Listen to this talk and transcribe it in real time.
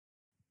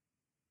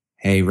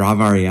Hey, Rav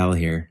Ariel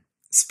here.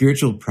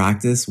 Spiritual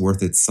practice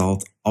worth its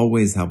salt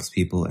always helps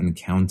people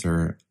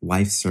encounter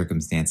life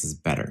circumstances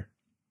better.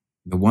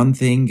 The one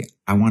thing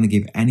I want to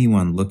give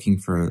anyone looking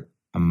for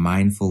a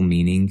mindful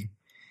meaning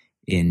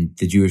in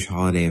the Jewish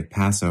holiday of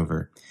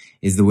Passover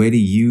is the way to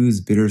use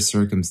bitter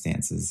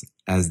circumstances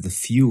as the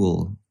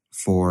fuel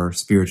for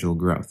spiritual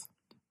growth.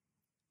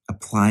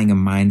 Applying a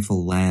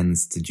mindful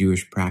lens to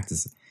Jewish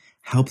practice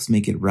helps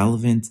make it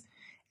relevant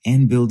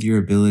and build your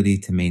ability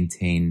to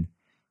maintain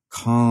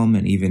calm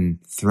and even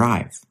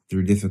thrive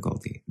through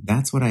difficulty.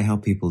 That's what I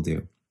help people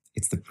do.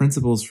 It's the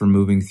principles for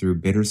moving through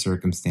bitter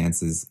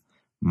circumstances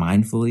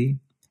mindfully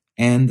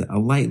and a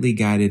lightly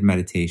guided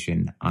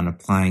meditation on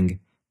applying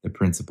the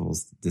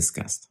principles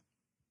discussed.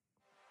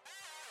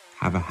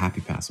 Have a happy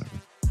Passover.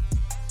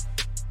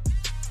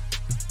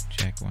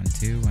 Check 1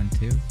 2 1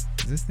 2.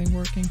 Is this thing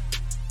working?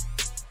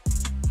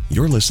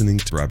 You're listening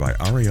to Rabbi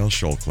Ariel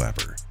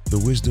Schollklapper, the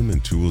wisdom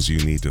and tools you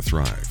need to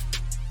thrive.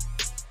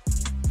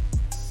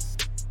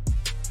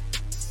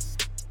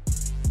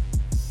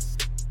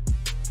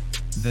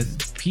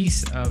 The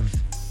piece of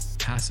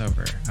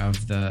Passover,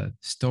 of the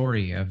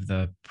story, of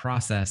the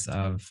process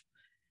of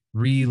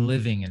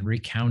reliving and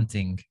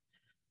recounting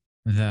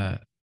the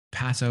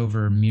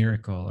Passover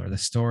miracle or the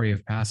story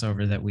of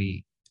Passover that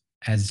we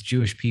as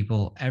Jewish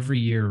people every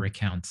year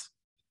recount.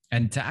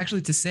 And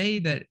to say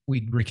that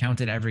we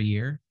recount it every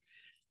year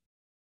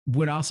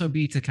would also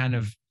be to kind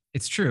of,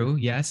 it's true,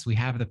 yes, we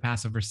have the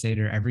Passover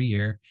Seder every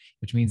year,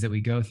 which means that we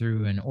go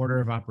through an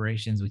order of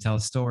operations, we tell a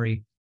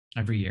story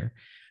every year.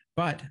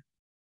 But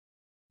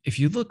if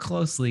you look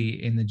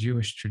closely in the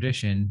Jewish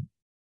tradition,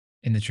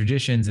 in the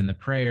traditions, in the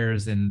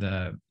prayers, in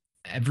the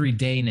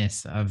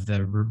everydayness of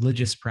the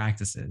religious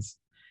practices,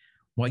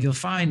 what you'll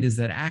find is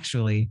that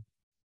actually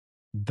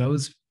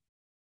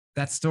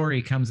that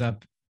story comes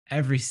up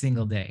every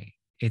single day.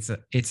 It's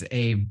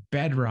a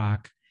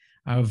bedrock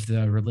of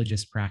the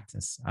religious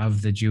practice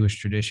of the Jewish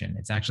tradition.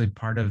 It's actually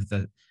part of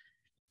the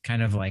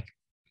kind of like,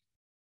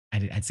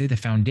 I'd say the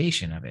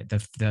foundation of it,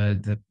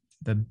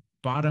 the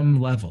bottom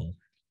level.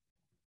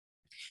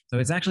 So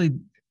it's actually,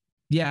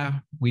 yeah,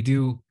 we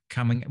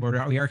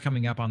are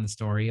coming up on the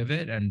story of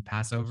it and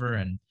Passover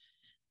and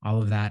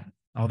all of that,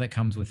 all that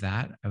comes with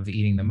that, of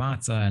eating the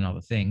matzah and all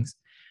the things.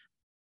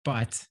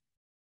 But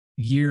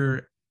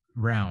year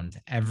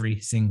round, every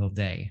single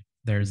day,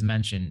 there's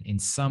mention in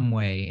some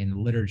way in the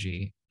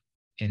liturgy,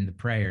 in the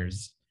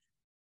prayers,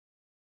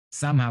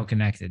 somehow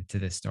connected to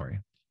this story.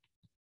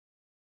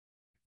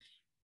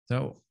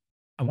 So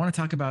I want to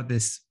talk about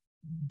this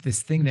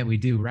thing that we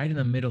do right in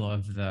the middle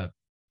of the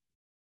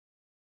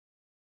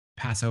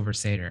Passover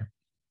Seder,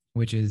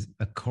 which is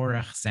a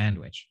korach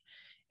sandwich.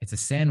 It's a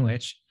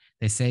sandwich.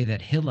 They say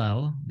that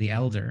Hillel, the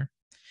elder,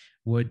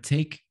 would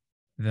take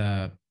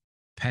the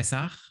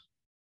Pesach,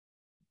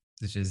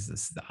 which is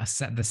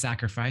the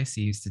sacrifice.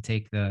 He used to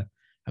take a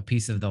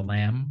piece of the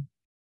lamb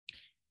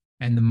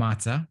and the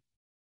matzah,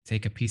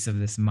 take a piece of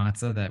this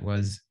matzah that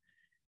was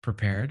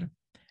prepared,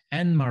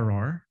 and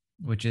maror,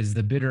 which is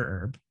the bitter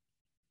herb,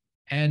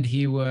 and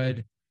he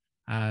would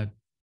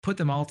put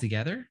them all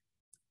together,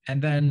 and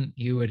then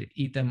you would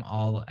eat them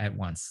all at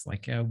once,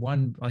 like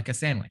a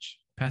sandwich.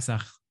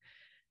 Pesach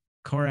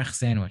korach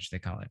sandwich, they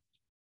call it.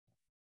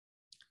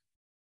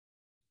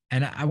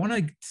 And I want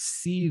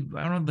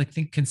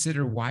to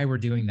consider why we're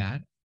doing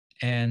that,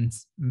 and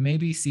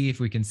maybe see if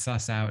we can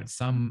suss out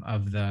some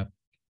of the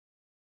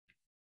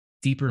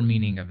deeper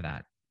meaning of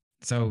that.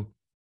 So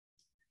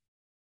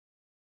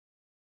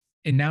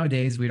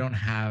nowadays, we don't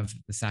have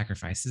the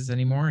sacrifices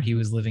anymore. He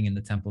was living in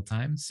the temple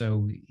time,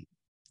 so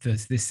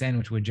this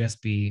sandwich would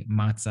just be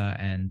matzah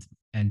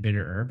and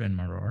bitter herb and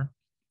maror.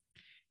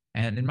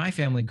 And in my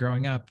family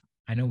growing up,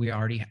 I know we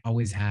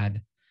always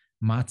had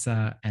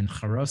matzah and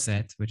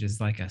charoset, which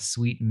is like a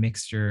sweet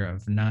mixture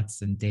of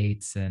nuts and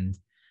dates and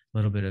a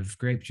little bit of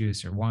grape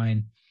juice or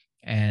wine.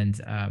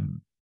 And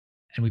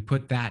we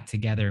put that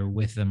together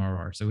with the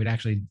maror. So we'd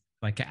actually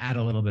like add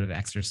a little bit of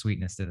extra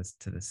sweetness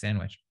to the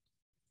sandwich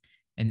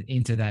and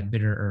into that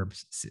bitter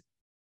herbs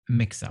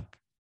mix up.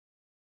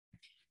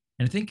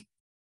 And I think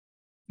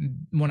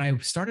when I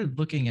started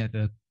looking at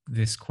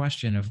this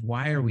question of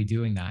why are we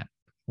doing that?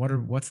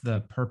 What's the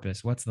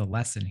purpose? What's the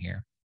lesson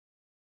here?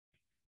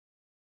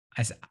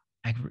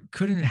 I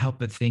couldn't help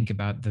but think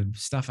about the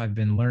stuff I've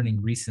been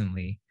learning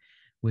recently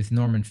with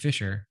Norman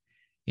Fisher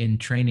in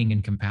Training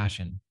in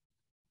Compassion.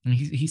 And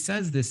he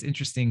says this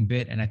interesting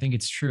bit, and I think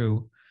it's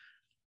true.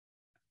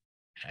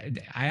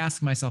 I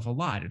ask myself a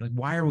lot, like,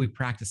 why are we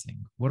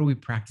practicing? What are we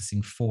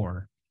practicing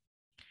for?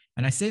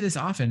 And I say this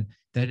often,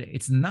 that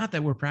it's not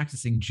that we're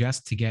practicing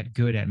just to get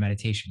good at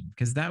meditation,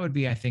 because that would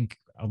be, I think,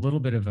 a little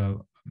bit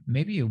of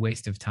maybe a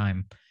waste of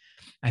time.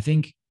 I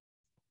think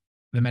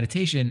the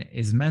meditation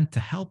is meant to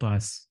help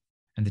us,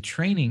 and the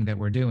training that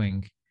we're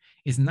doing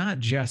is not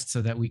just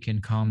so that we can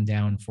calm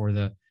down for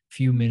the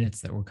few minutes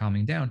that we're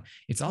calming down.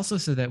 It's also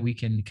so that we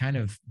can kind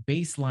of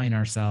baseline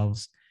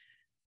ourselves,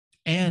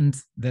 and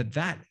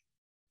that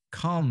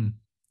calm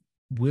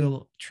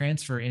will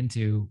transfer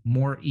into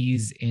more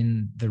ease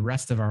in the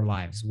rest of our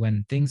lives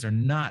when things are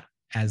not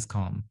as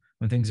calm,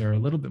 when things are a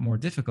little bit more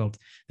difficult,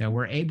 that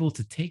we're able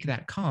to take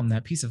that calm,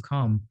 that piece of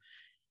calm,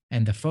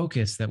 and the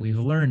focus that we've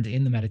learned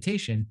in the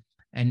meditation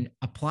and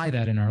apply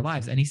that in our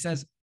lives. And he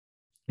says,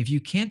 if you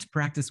can't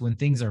practice when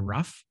things are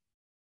rough,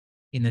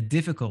 in the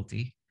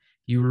difficulty,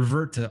 you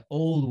revert to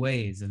old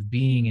ways of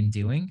being and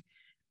doing,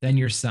 then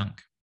you're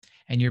sunk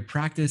and your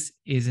practice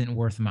isn't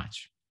worth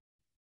much.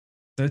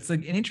 So it's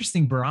like an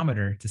interesting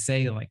barometer to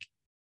say, like,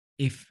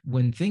 if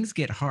when things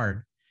get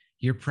hard,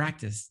 your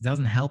practice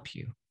doesn't help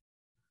you,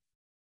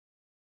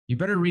 you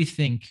better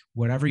rethink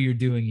whatever you're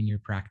doing in your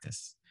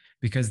practice,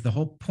 because the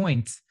whole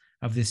point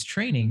of this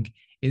training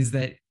is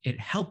that it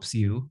helps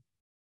you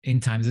in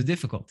times of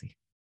difficulty.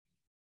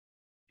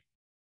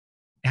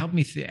 It helped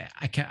me.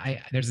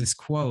 There's this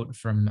quote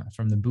from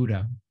the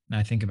Buddha that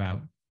I think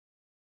about,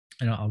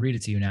 and I'll read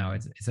it to you now.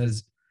 It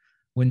says,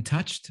 "When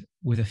touched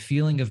with a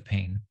feeling of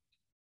pain,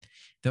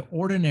 the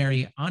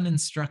ordinary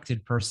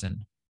uninstructed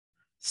person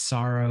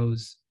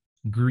sorrows,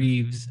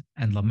 grieves,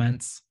 and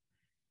laments,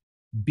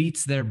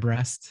 beats their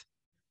breast,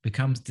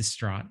 becomes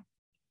distraught.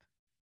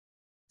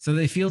 So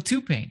they feel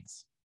two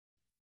pains,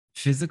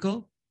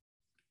 physical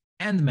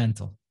and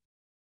mental,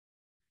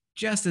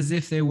 just as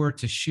if they were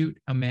to shoot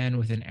a man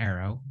with an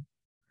arrow,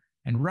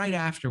 and right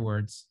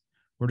afterwards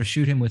were to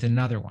shoot him with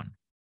another one,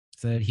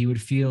 so that he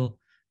would feel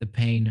the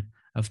pain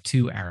of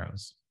two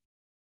arrows."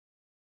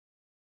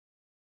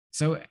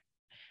 So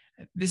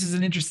this is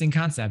an interesting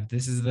concept.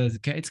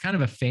 It's kind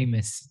of a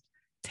famous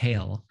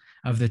tale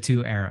of the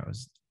two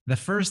arrows. The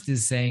first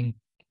is saying,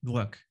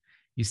 look,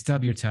 you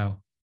stub your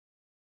toe,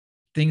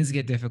 things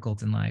get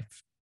difficult in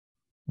life.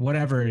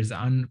 Whatever is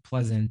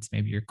unpleasant,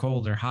 maybe you're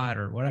cold or hot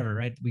or whatever,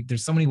 right?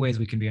 There's so many ways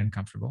we can be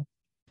uncomfortable.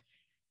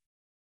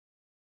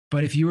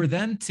 But if you were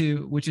then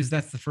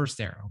that's the first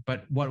arrow.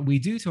 But what we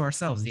do to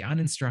ourselves, the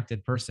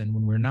uninstructed person,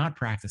 when we're not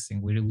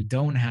practicing, we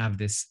don't have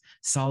this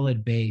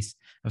solid base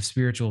of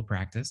spiritual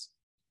practice,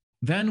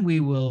 then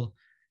we will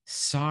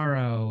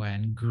sorrow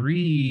and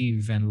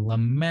grieve and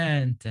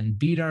lament and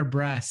beat our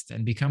breast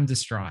and become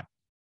distraught.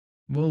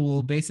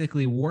 We'll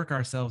basically work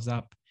ourselves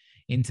up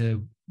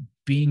into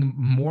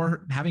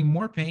having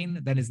more pain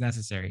than is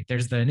necessary.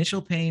 There's the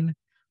initial pain,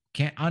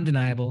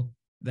 undeniable,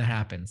 that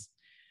happens.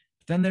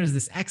 But then there's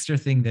this extra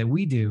thing that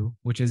we do,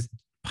 which is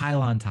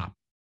pile on top.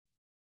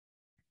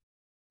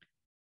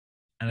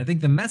 And I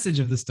think the message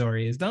of the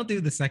story is, don't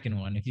do the second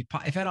one.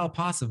 If at all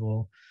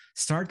possible,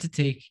 start to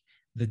take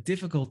the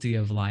difficulty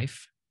of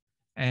life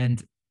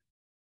and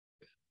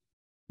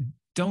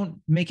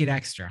don't make it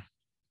extra.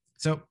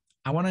 So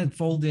I want to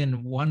fold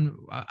in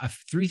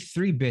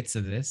three bits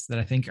of this that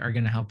I think are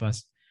going to help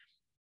us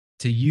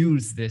to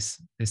use this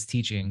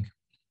teaching.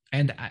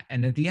 And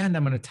at the end,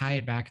 I'm going to tie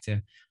it back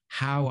to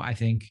how I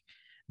think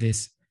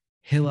this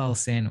Hillel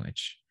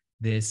sandwich,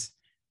 this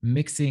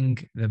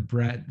mixing the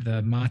bread,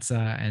 the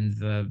matzah and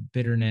the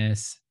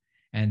bitterness,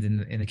 and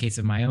in the case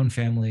of my own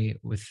family,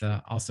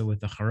 also with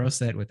the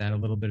charoset, with that a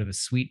little bit of a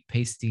sweet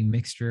pasty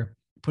mixture,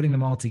 putting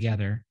them all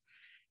together,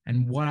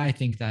 and what I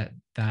think that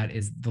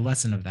is the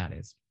lesson of that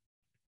is.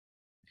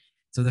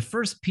 So the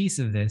first piece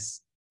of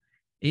this,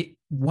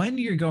 when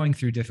you're going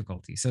through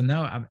difficulty. So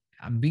now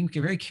I'm being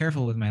very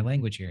careful with my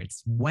language here.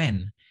 It's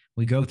when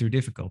we go through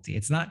difficulty.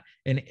 It's not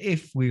an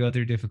if we go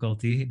through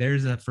difficulty.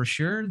 There's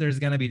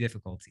going to be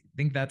difficulty. I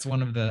think that's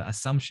one of the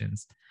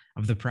assumptions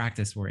of the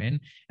practice we're in,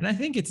 and I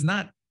think it's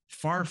not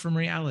far from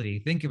reality.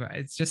 Think about it.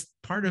 It's just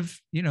part of,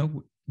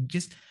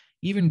 just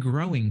even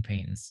growing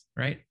pains,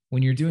 right?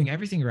 When you're doing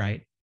everything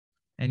right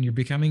and you're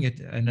becoming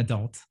an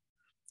adult,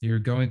 you're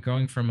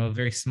going from a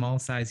very small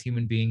size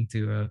human being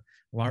to a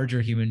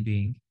larger human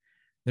being.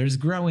 There's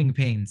growing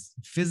pains.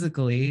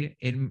 Physically,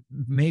 it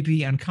may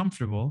be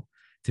uncomfortable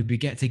to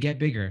get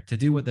bigger, to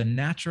do what the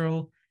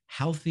natural,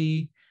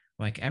 healthy,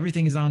 like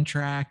everything is on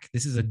track.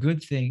 This is a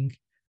good thing.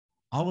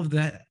 All of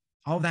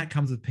that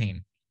comes with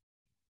pain.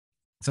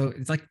 So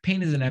it's like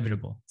pain is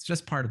inevitable. It's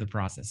just part of the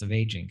process of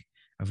aging,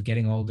 of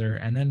getting older.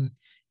 And then,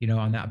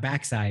 on that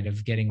backside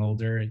of getting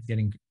older,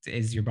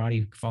 is your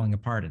body falling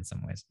apart in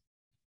some ways.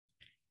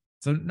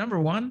 So number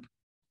one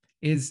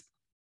is,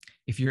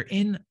 if you're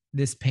in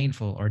this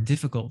painful or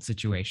difficult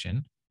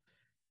situation,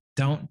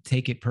 don't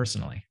take it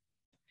personally.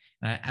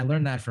 I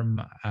learned that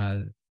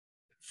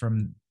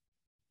from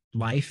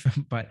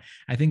life, but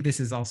I think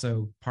this is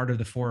also part of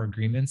the 4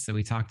 agreements that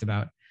we talked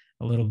about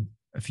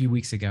a few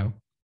weeks ago.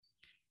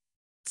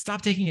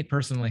 Stop taking it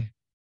personally,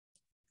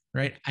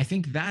 right? I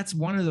think that's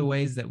one of the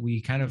ways that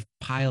we kind of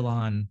pile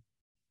on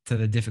to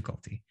the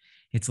difficulty.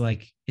 It's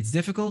like, it's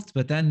difficult,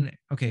 but then,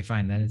 okay,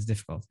 fine, then it's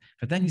difficult.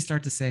 But then you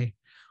start to say,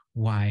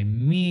 why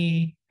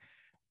me?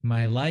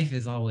 My life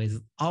is always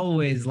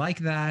like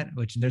that,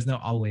 which there's no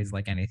always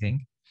like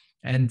anything.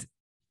 And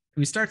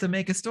we start to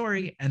make a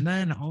story, and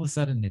then all of a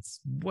sudden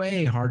it's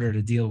way harder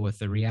to deal with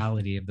the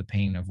reality of the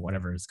pain of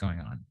whatever is going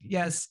on.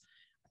 Yes,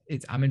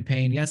 I'm in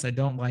pain. Yes, I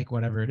don't like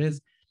whatever it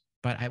is.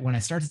 But when I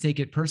start to take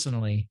it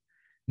personally,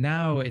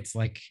 now it's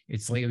like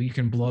you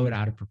can blow it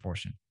out of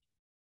proportion.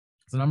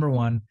 So number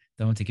one,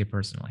 don't take it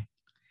personally.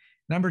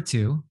 Number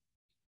two,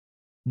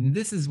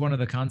 this is one of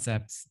the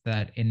concepts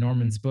that in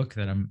Norman's book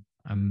that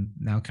I'm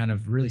now kind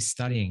of really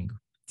studying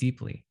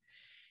deeply.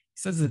 He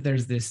says that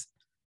there's this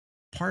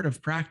part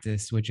of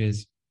practice which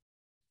is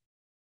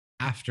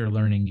after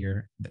learning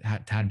how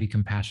to be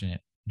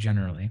compassionate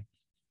generally.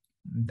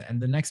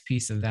 And the next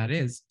piece of that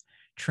is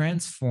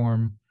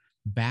transform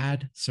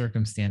bad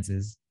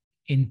circumstances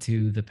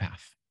into the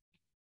path.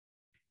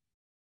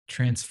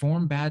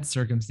 Transform bad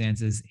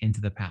circumstances into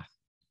the path.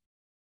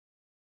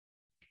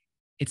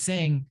 It's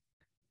saying,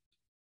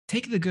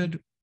 take the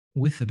good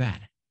with the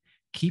bad.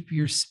 Keep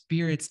your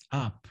spirits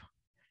up.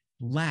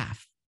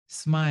 Laugh,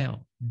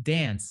 smile,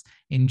 dance,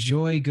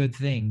 enjoy good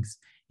things,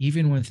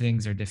 even when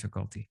things are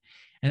difficulty.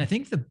 And I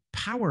think the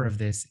power of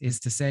this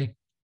is to say,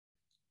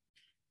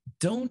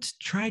 don't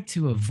try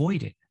to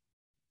avoid it.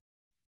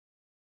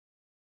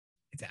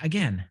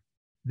 Again,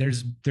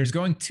 there's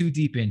going too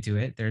deep into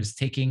it. There's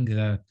taking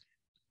the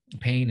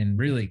pain and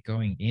really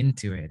going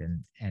into it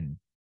and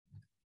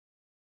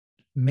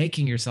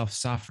making yourself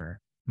suffer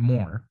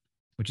more,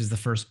 which is the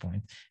first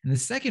point. And the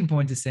second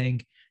point is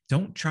saying,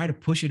 don't try to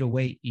push it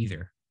away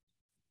either.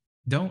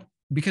 Don't,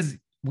 because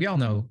we all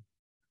know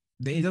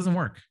that it doesn't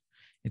work.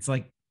 It's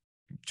like,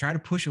 try to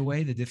push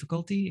away the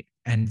difficulty,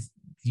 and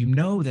you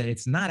know that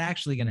it's not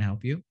actually going to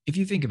help you. If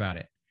you think about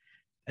it,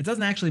 it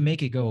doesn't actually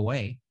make it go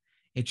away.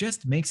 It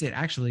just makes it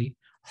actually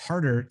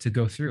harder to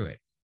go through it.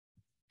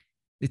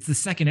 It's the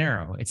second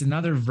arrow. It's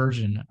another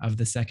version of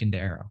the second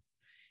arrow.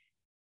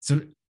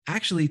 So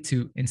actually,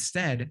 to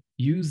instead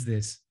use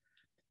this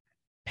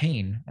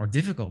pain or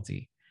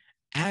difficulty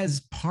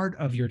as part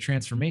of your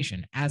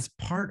transformation, as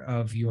part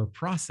of your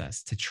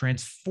process to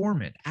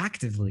transform it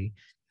actively,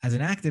 as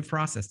an active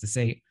process to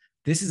say,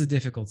 this is a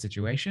difficult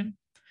situation.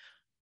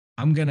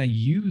 I'm going to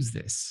use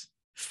this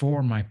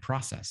for my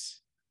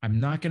process. I'm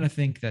not going to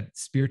think that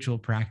spiritual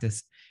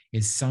practice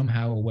is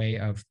somehow a way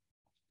of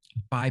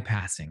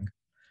bypassing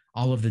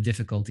all of the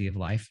difficulty of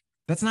life.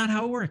 That's not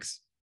how it works.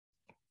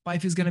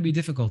 Life is going to be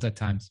difficult at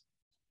times.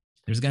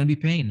 There's going to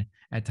be pain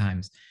at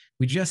times.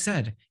 We just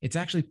said it's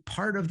actually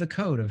part of the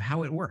code of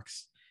how it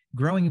works.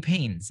 Growing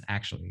pains,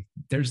 actually.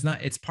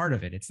 It's part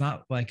of it. It's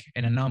not like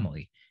an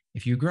anomaly.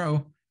 If you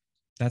grow,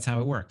 that's how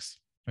it works,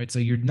 right? So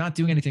you're not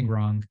doing anything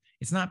wrong.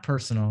 It's not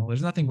personal.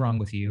 There's nothing wrong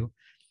with you.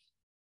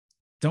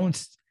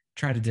 Don't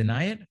try to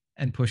deny it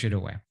and push it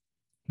away.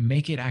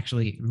 Make it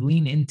actually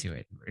lean into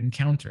it,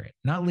 encounter it.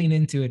 Not lean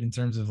into it in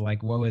terms of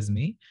like, woe is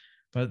me,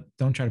 but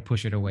don't try to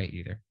push it away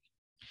either.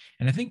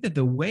 And I think that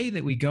the way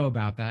that we go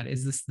about that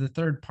is the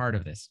third part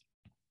of this.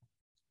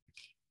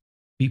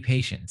 Be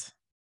patient.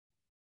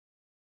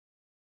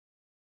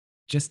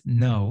 Just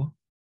know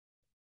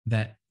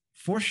that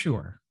for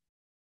sure,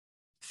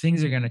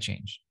 things are going to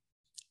change.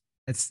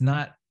 It's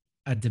not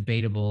a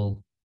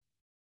debatable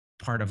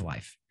part of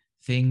life.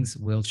 Things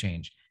will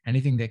change.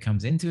 Anything that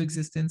comes into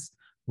existence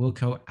will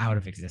go out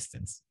of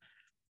existence.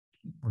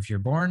 If you're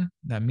born,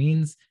 that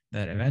means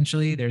that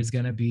eventually there's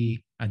going to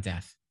be a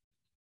death.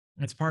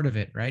 That's part of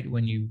it, right?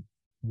 When you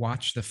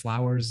watch the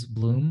flowers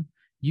bloom,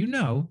 you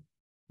know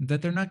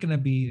that they're not going to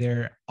be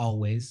there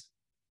always.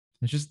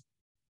 It's just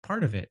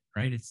part of it,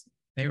 right?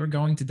 They were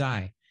going to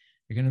die.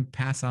 They're going to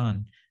pass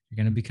on. They're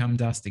going to become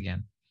dust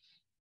again.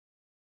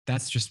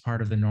 That's just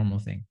part of the normal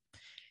thing.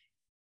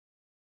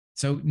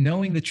 So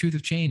knowing the truth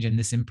of change and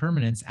this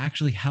impermanence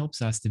actually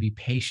helps us to be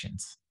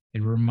patient.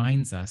 It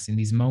reminds us in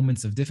these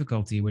moments of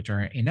difficulty, which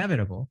are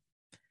inevitable,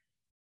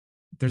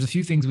 there's a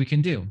few things we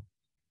can do.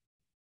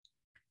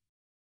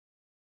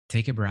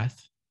 Take a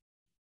breath.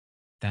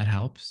 That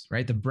helps,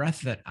 right? The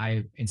breath that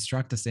I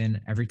instruct us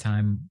in every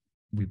time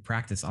we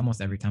practice,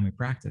 almost every time we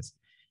practice,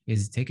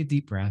 is take a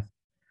deep breath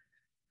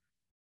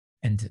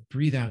and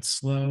breathe out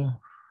slow,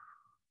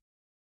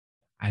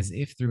 as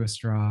if through a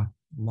straw,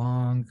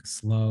 long,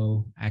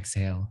 slow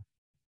exhale.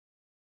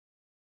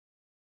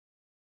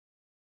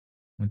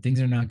 When things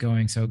are not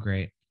going so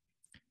great,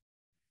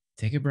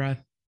 take a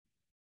breath,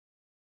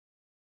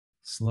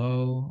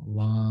 slow,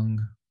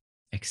 long,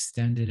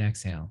 extended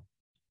exhale,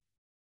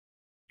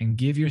 and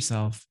give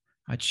yourself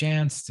a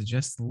chance to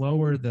just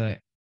lower the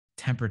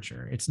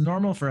temperature. It's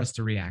normal for us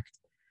to react,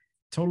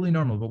 totally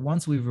normal. But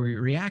once we've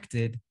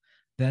reacted,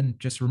 then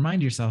just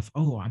remind yourself,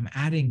 oh, I'm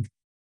adding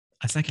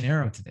a second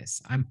arrow to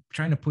this. I'm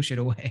trying to push it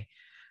away,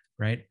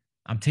 right?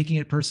 I'm taking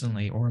it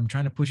personally, or I'm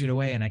trying to push it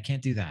away and I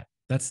can't do that.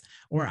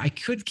 Or I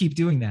could keep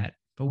doing that,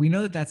 but we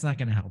know that that's not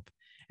going to help.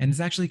 And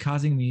it's actually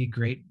causing me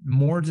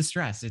more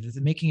distress. It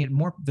is making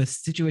the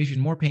situation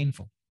more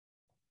painful.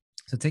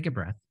 So take a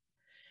breath.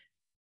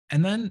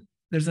 And then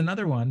there's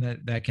another one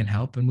that can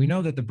help. And we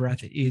know that the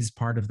breath is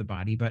part of the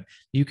body, but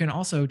you can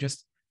also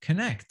just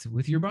connect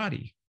with your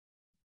body.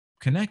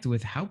 Connect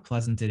with how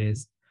pleasant it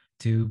is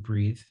to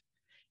breathe.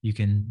 You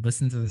can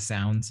listen to the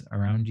sounds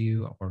around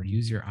you or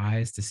use your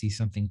eyes to see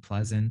something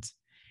pleasant.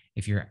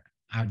 If you're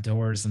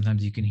outdoors,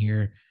 sometimes you can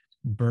hear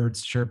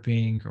birds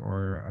chirping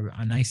or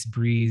a nice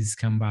breeze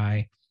come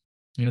by.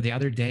 The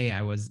other day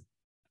I was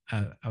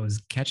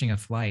catching a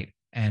flight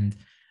and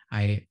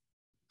I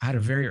I had a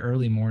very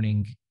early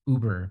morning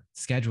Uber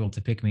scheduled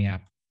to pick me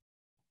up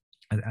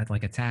at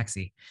like a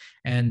taxi,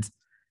 and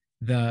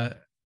the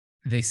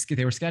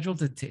they were scheduled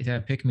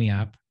to pick me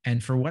up,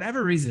 and for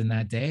whatever reason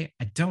that day,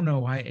 I don't know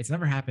why, it's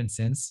never happened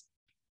since,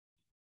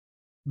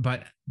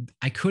 but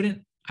I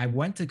couldn't. I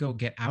went to go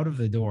get out of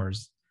the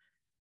doors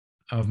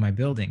of my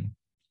building,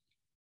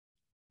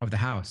 of the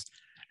house,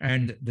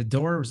 and the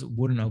doors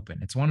wouldn't open.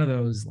 It's one of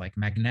those like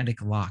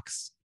magnetic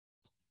locks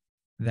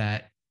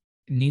that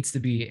needs to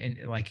be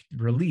like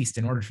released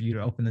in order for you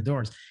to open the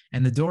doors,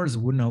 and the doors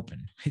wouldn't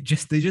open. They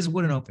just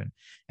wouldn't open.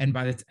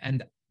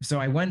 And so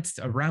I went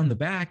around the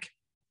back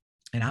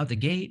and out the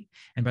gate,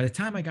 and by the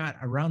time I got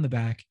around the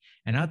back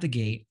and out the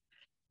gate,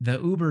 the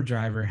Uber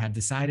driver had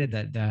decided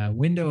that the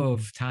window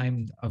of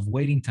time of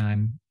waiting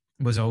time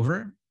was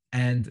over,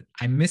 and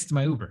I missed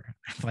my Uber.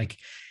 Like,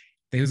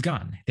 they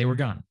were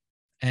gone,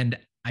 and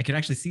I could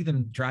actually see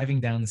them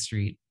driving down the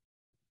street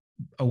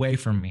away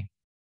from me.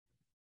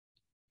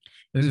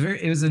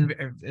 It was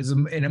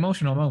an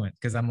emotional moment,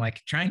 because I'm like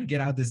trying to get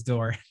out this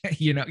door.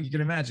 You know, you can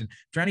imagine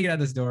trying to get out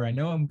this door. I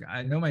know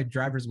my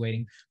driver's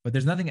waiting, but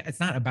there's nothing. It's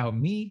not about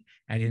me.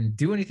 I didn't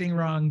do anything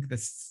wrong.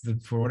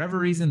 For whatever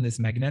reason, this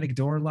magnetic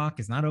door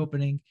lock is not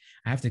opening.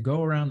 I have to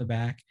go around the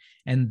back,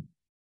 and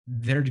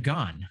they're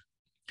gone.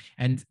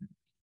 And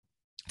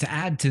to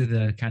add to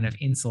the kind of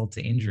insult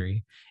to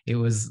injury, it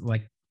was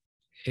like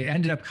it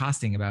ended up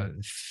costing about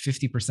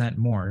 50%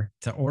 more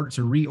to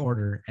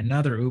reorder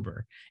another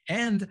Uber.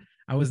 And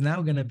I was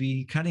now going to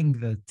be cutting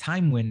the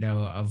time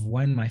window of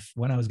when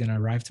I was going to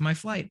arrive to my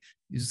flight.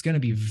 It was going to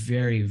be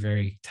very,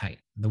 very tight.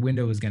 The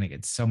window was going to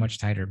get so much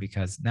tighter,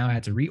 because now I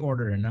had to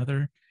reorder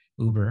another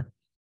Uber,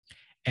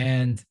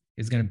 and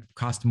it's going to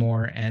cost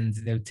more, and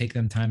it would take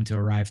them time to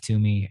arrive to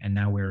me. And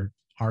now we're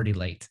already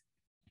late.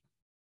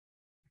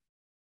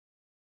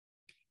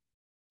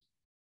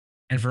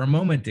 And for a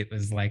moment, it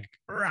was like,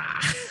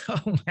 rah,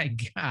 oh my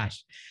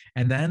gosh.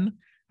 And then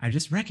I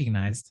just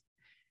recognized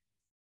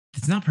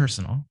it's not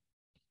personal.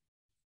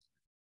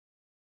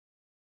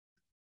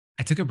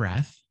 I took a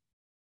breath,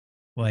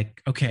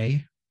 like,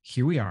 okay,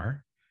 here we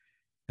are.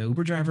 The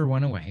Uber driver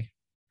went away.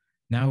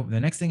 Now, the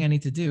next thing I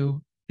need to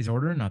do is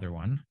order another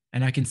one.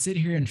 And I can sit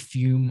here and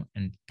fume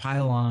and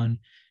pile on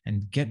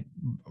and get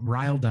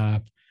riled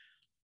up.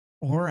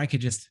 Or I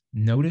could just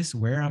notice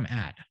where I'm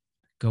at,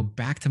 go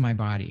back to my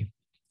body.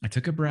 I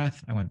took a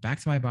breath, I went back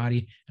to my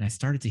body, and I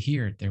started to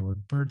hear it. There were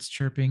birds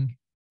chirping,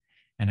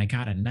 and I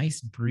got a nice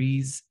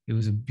breeze. It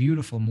was a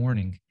beautiful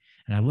morning.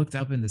 And I looked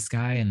up in the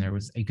sky, and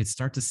you could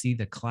start to see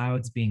the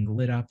clouds being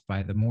lit up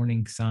by the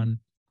morning sun.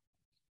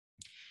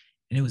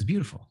 And it was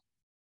beautiful.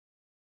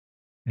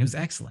 It was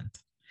excellent.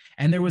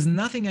 And there was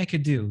nothing I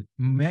could do.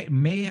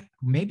 Maybe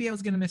I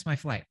was going to miss my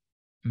flight.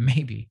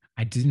 Maybe.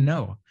 I didn't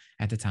know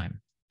at the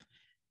time.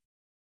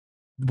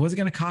 Was it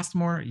going to cost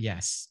more?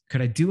 Yes.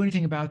 Could I do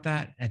anything about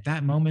that at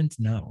that moment?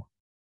 No.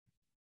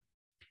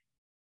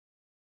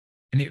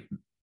 And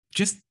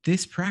just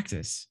this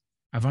practice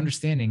of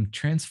understanding,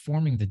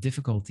 transforming the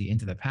difficulty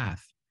into the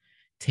path,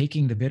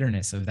 taking the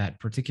bitterness of that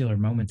particular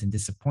moment and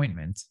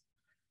disappointment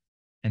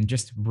and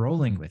just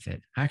rolling with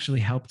it, actually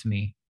helped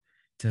me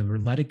to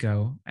let it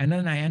go. And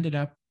then I ended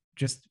up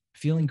just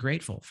feeling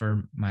grateful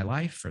for my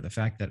life, for the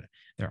fact that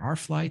there are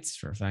flights,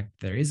 for the fact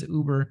that there is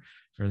Uber,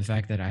 for the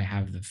fact that I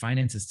have the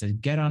finances to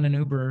get on an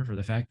Uber, for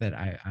the fact that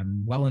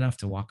I'm well enough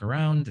to walk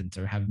around and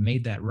to have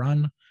made that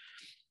run.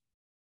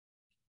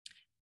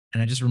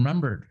 And I just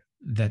remembered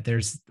that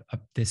there's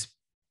this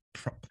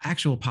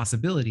actual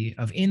possibility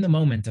of, in the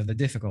moment of the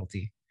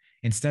difficulty,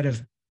 instead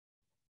of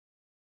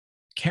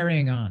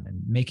carrying on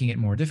and making it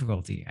more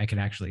difficulty, I could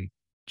actually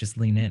just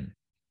lean in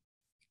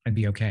and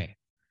be okay.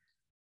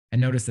 And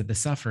notice that the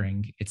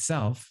suffering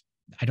itself,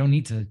 I don't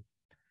need to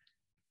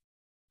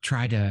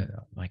try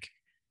to like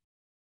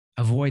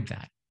avoid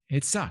that.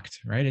 It sucked,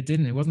 right?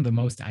 It wasn't the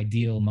most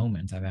ideal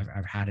moment I've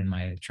ever had in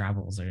my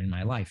travels or in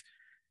my life,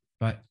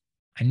 but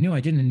I knew I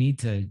didn't need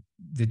to,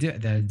 the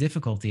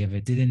difficulty of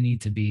it didn't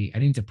need to be, I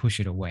didn't need to push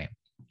it away.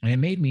 And it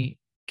made me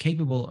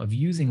capable of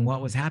using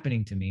what was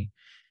happening to me,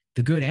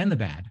 the good and the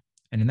bad.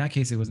 And in that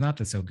case, it was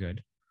not so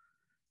good,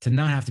 to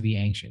not have to be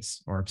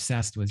anxious or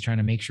obsessed with trying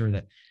to make sure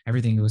that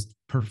everything was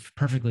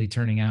perfectly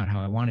turning out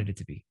how I wanted it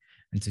to be,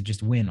 and to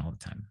just win all the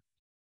time,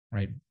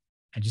 right?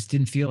 I just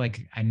didn't feel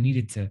like I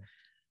needed to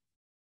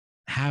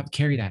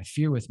carry that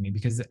fear with me,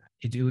 because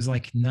it was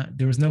like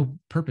there was no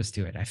purpose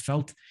to it. I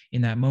felt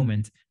in that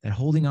moment that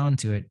holding on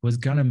to it was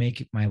going to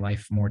make my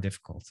life more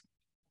difficult.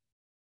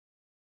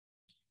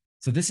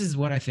 So this is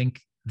what I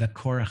think the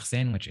korach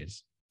sandwich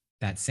is.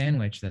 That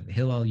sandwich that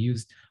Hillel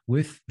used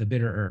with the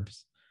bitter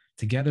herbs,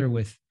 together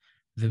with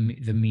the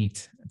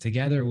meat,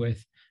 together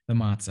with the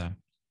matzah.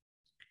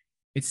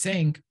 It's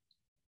saying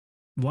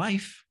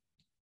life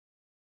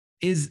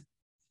is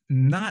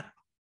not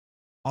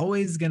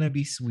always going to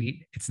be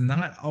sweet. It's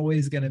not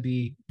always going to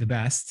be the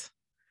best.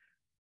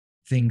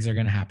 Things are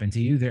going to happen to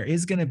you. There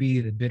is going to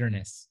be the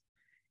bitterness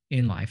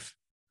in life.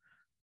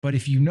 But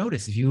if you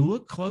notice, if you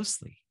look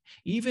closely,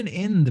 even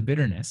in the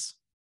bitterness,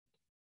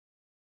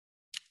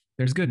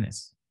 there's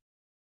goodness.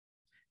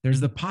 there's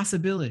the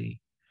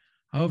possibility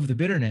of the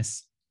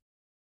bitterness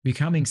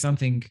becoming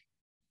something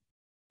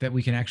that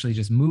we can actually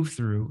just move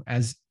through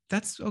as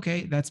that's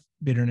okay, that's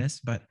bitterness,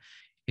 but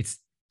it's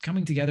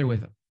coming together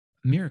with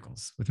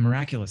miracles, with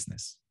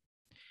miraculousness.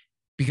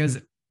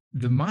 Because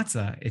the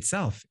matzah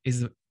itself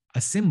is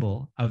a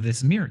symbol of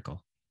this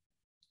miracle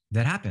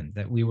that happened,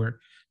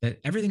 that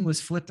everything was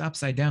flipped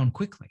upside down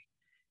quickly.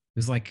 It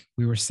was like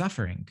we were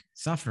suffering.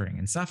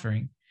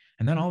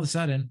 And then all of a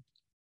sudden,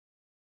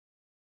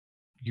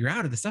 you're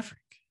out of the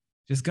suffering,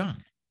 just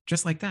gone,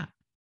 just like that.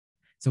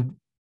 So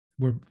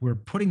we're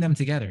putting them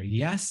together.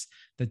 Yes,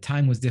 the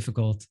time was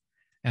difficult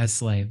as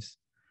slaves,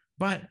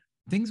 but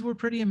things were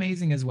pretty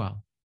amazing as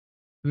well.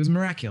 It was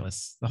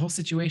miraculous. The whole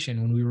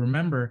situation, when we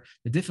remember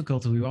the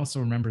difficulty, we also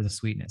remember the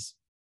sweetness.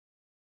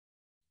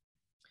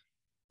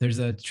 There's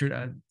a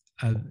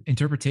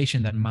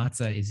interpretation that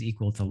matzah is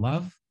equal to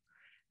love,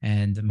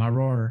 and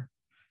maror,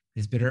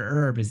 this bitter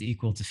herb, is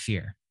equal to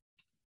fear,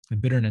 the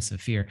bitterness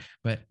of fear.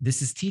 But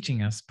this is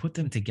teaching us, put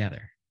them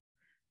together,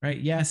 right?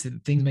 Yes,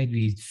 things may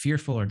be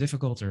fearful or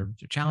difficult or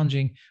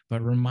challenging,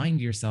 but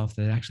remind yourself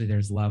that actually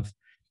there's love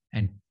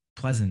and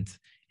pleasant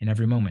in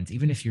every moment.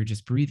 Even if you're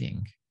just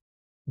breathing,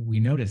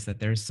 we notice that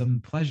there's some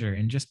pleasure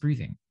in just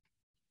breathing.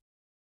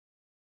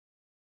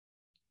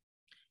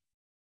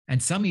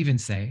 And some even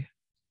say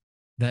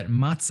that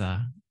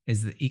matzah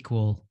is the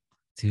equal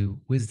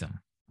to wisdom.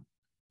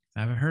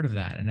 I haven't heard of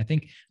that. And I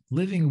think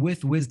living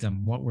with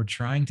wisdom, what we're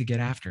trying to get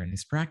after in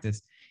this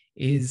practice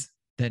is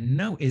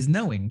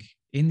knowing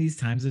in these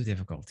times of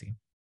difficulty.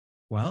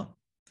 Well,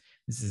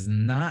 this is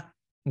not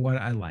what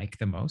I like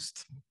the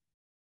most,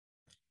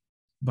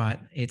 but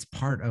it's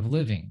part of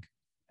living.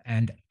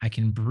 And I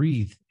can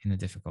breathe in the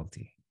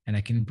difficulty, and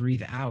I can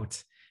breathe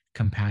out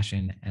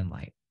compassion and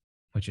light,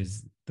 which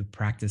is the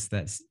practice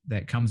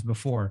that comes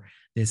before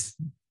this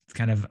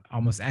kind of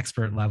almost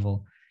expert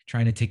level,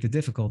 trying to take the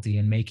difficulty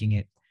and making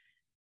it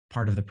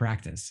part of the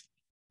practice.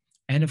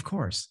 And of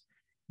course,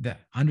 the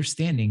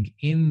understanding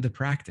in the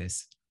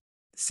practice,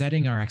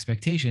 setting our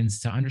expectations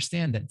to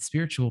understand that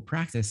spiritual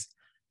practice,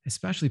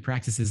 especially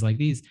practices like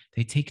these,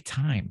 they take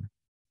time.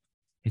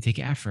 They take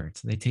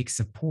effort, they take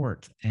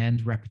support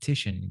and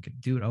repetition. You can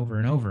do it over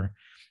and over.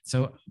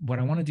 So what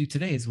I want to do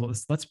today is,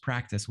 let's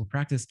practice. We'll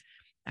practice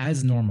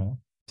as normal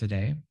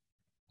today.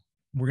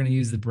 We're going to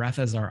use the breath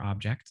as our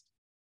object.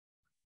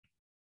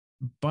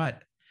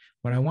 But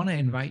what I want to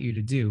invite you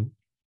to do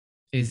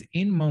is,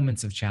 in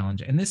moments of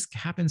challenge, and this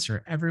happens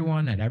for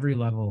everyone at every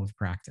level of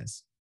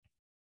practice,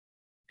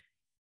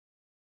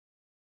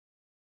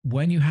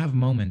 when you have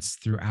moments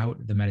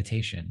throughout the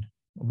meditation,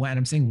 when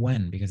I'm saying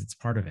when, because it's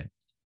part of it,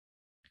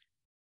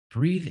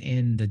 breathe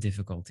in the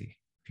difficulty.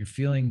 If you're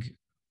feeling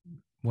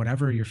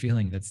whatever you're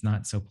feeling that's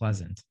not so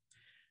pleasant,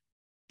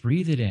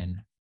 breathe it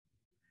in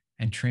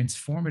and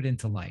transform it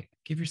into light.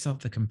 Give yourself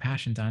the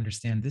compassion to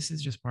understand this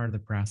is just part of the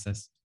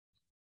process,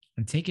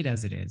 and take it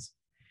as it is.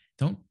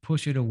 Don't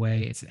push it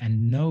away.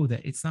 And know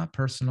that it's not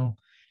personal.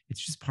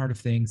 It's just part of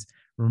things.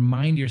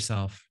 Remind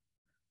yourself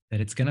that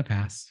it's going to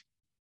pass.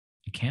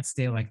 It can't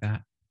stay like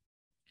that.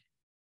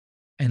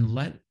 And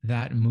let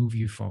that move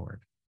you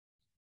forward.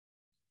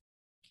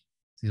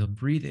 So you'll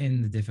breathe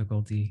in the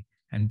difficulty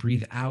and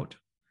breathe out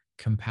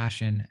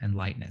compassion and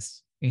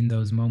lightness in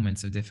those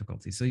moments of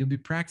difficulty. So you'll be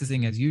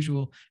practicing as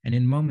usual. And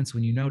in moments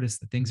when you notice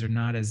that things are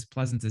not as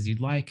pleasant as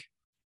you'd like,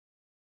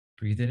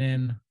 breathe it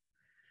in.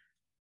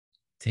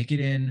 Take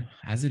it in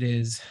as it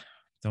is.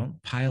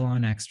 Don't pile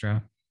on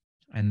extra,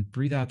 and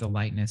breathe out the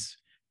lightness.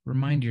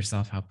 Remind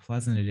yourself how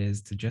pleasant it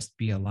is to just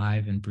be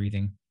alive and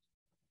breathing,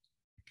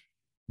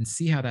 and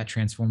see how that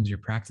transforms your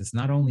practice,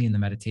 not only in the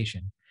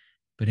meditation,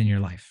 but in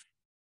your life.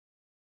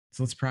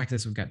 So let's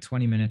practice. We've got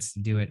 20 minutes to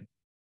do it.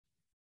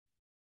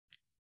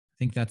 I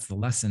think that's the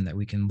lesson that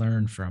we can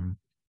learn from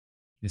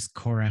this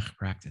korech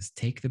practice.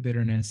 Take the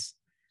bitterness,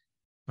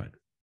 but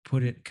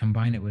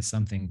combine it with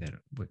something that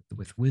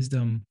with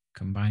wisdom,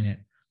 combine it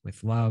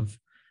with love,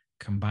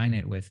 combine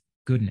it with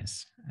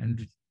goodness,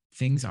 and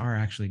things are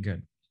actually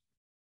good.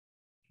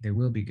 They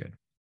will be good.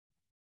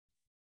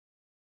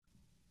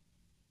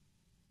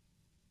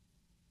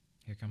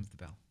 Here comes the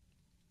bell.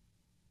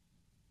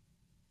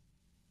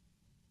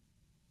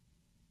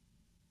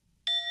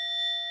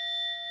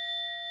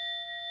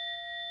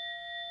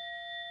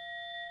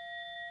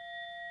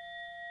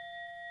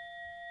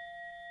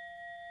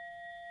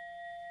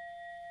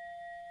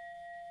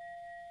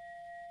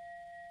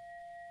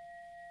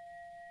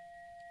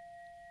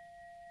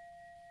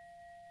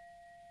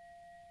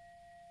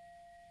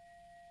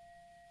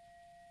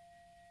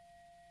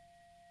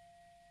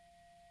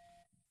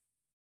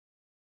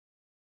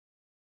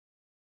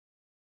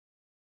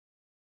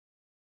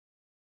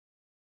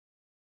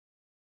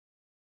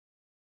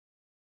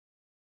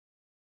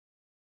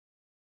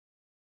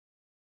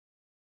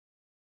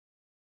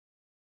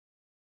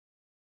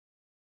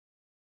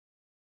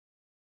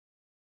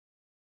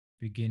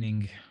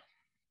 Beginning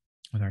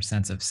with our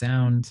sense of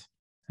sound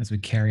as we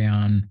carry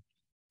on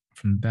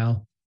from the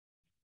bell.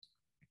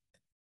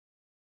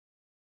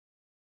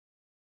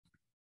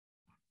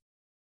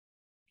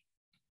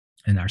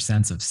 and our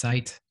sense of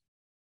sight,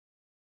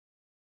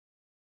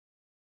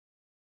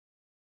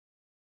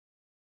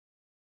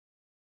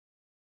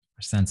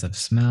 our sense of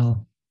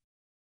smell,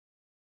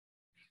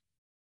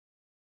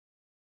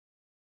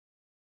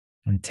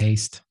 and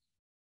taste,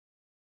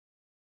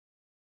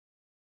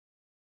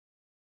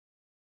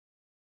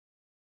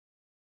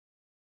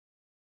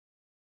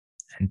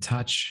 and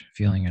touch,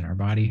 feeling in our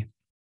body.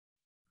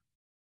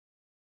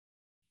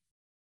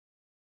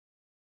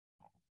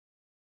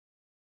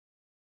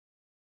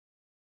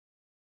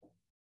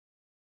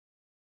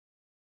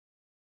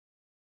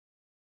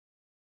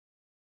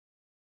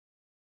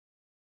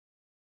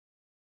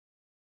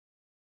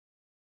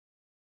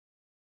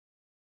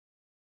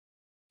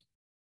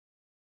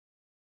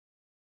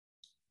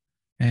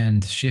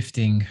 And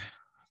shifting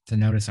to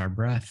notice our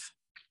breath.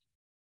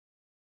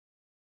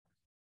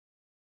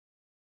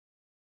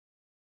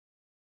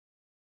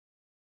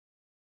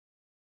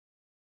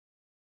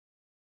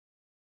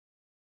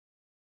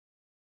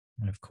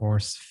 And of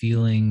course,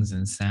 feelings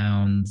and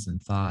sounds and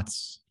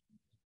thoughts,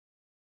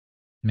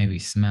 maybe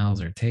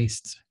smells or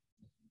tastes,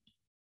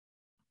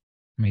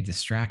 may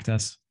distract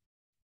us,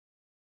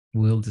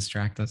 will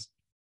distract us.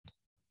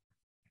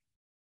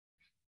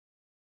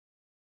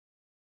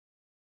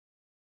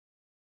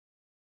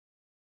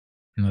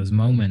 In those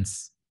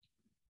moments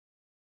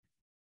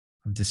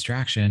of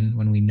distraction,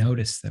 when we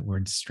notice that we're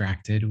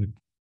distracted, we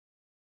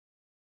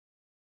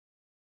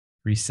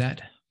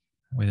reset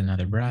with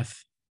another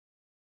breath.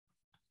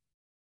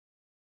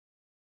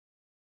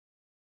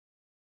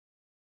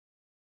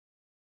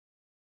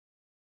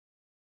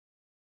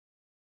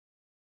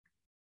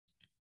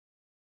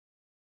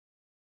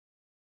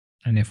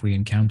 And if we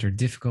encounter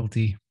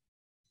difficulty,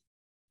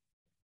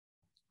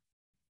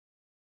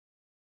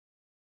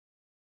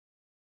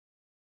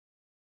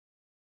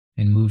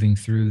 in moving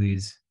through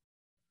these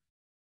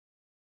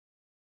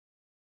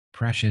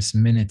precious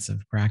minutes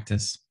of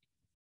practice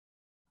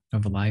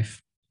of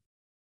life,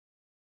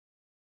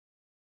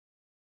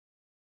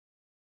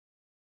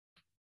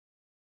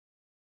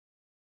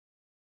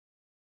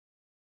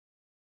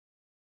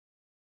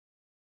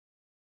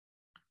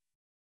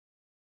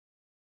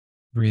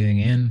 breathing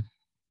in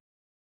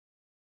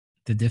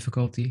the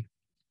difficulty,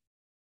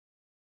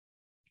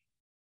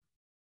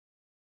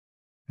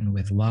 and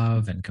with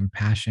love and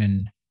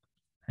compassion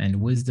and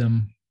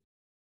wisdom,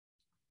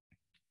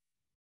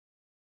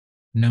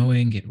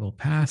 knowing it will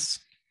pass.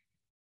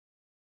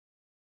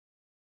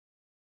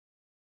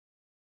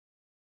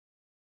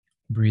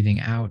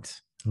 Breathing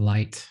out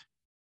light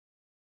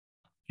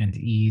and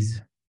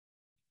ease.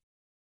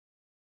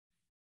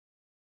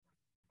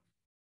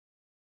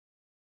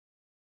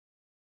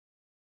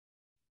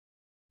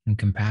 And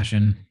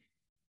compassion.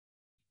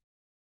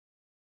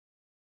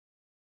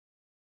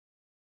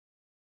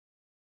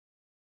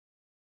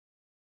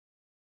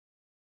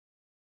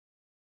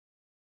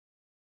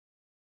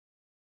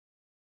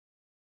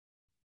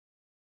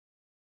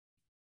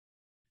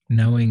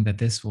 Knowing that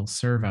this will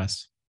serve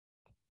us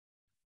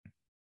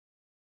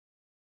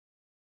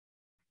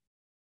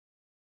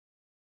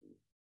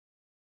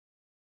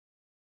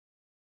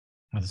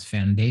as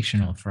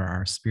foundational for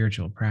our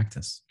spiritual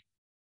practice.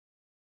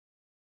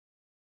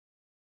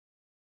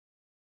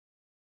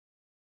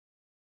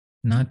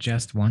 Not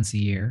just once a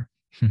year,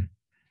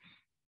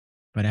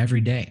 but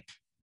every day.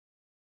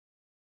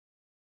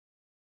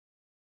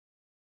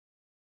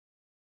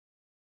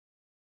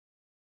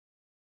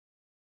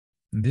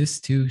 This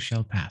too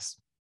shall pass.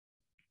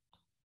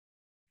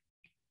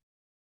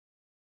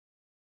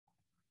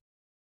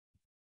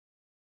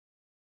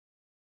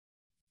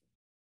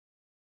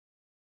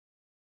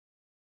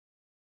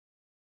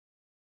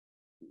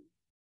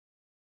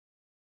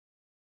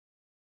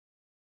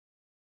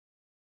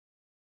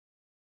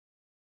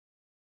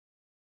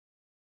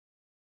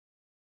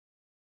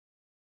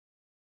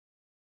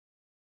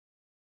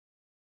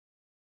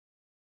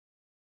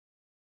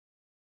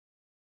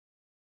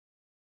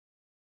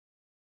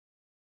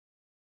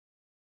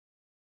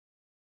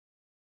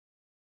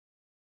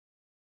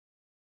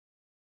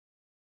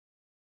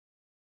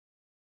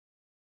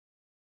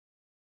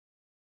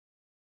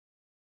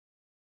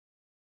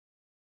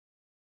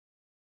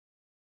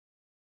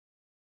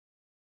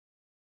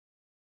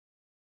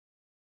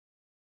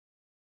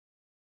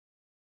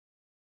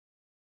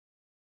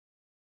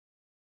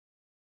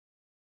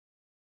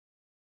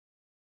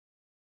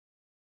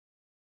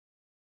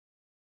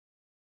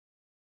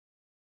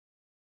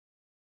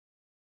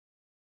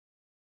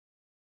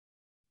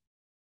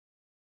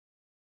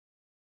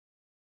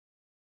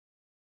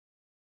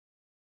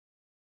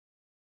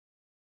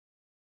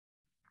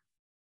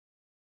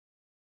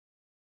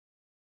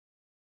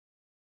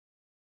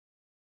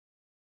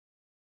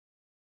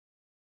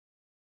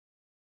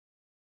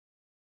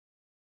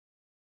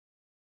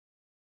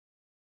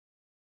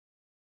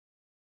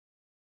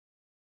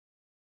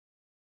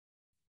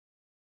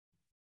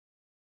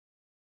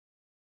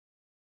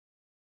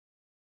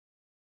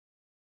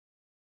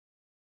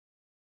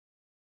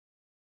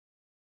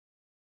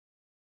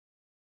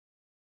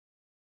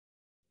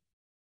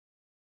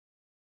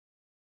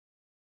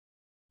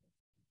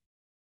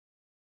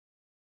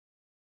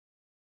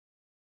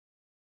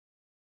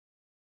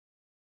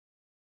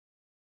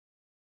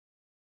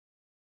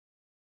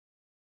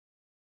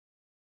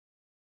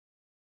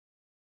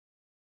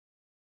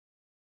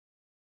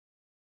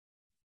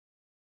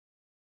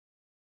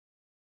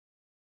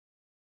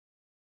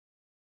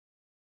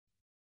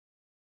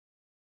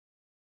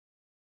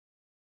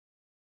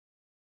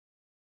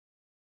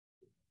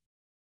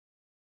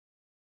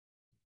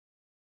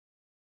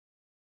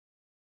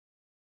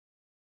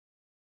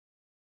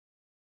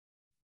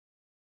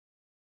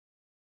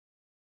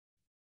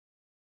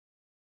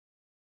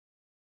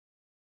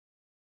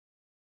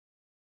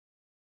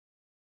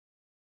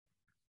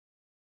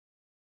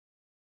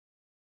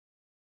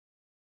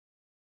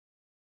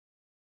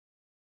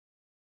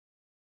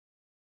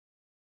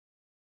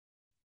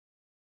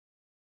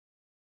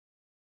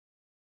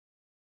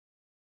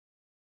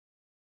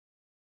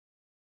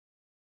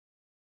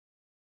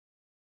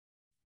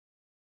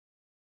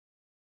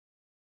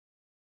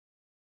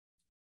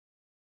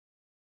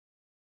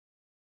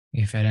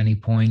 If at any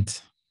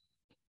point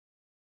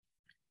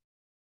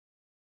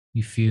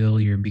you feel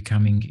you're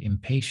becoming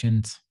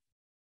impatient,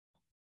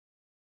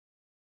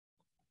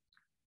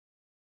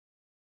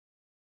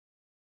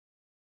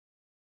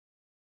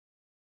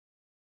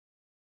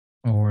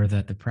 or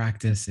that the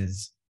practice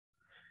is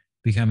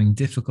becoming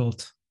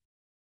difficult,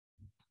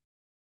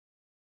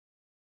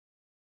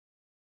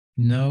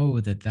 know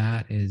that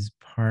that is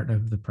part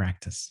of the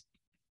practice.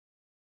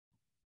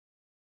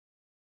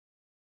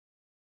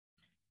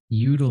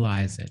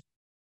 Utilize it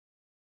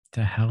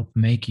to help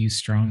make you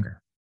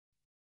stronger.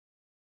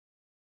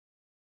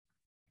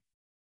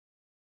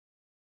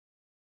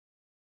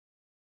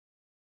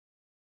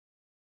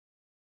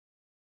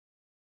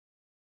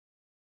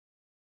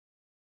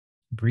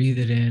 Breathe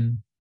it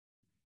in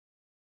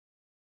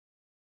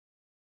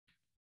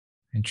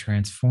and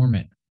transform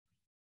it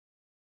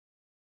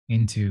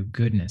into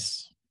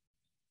goodness.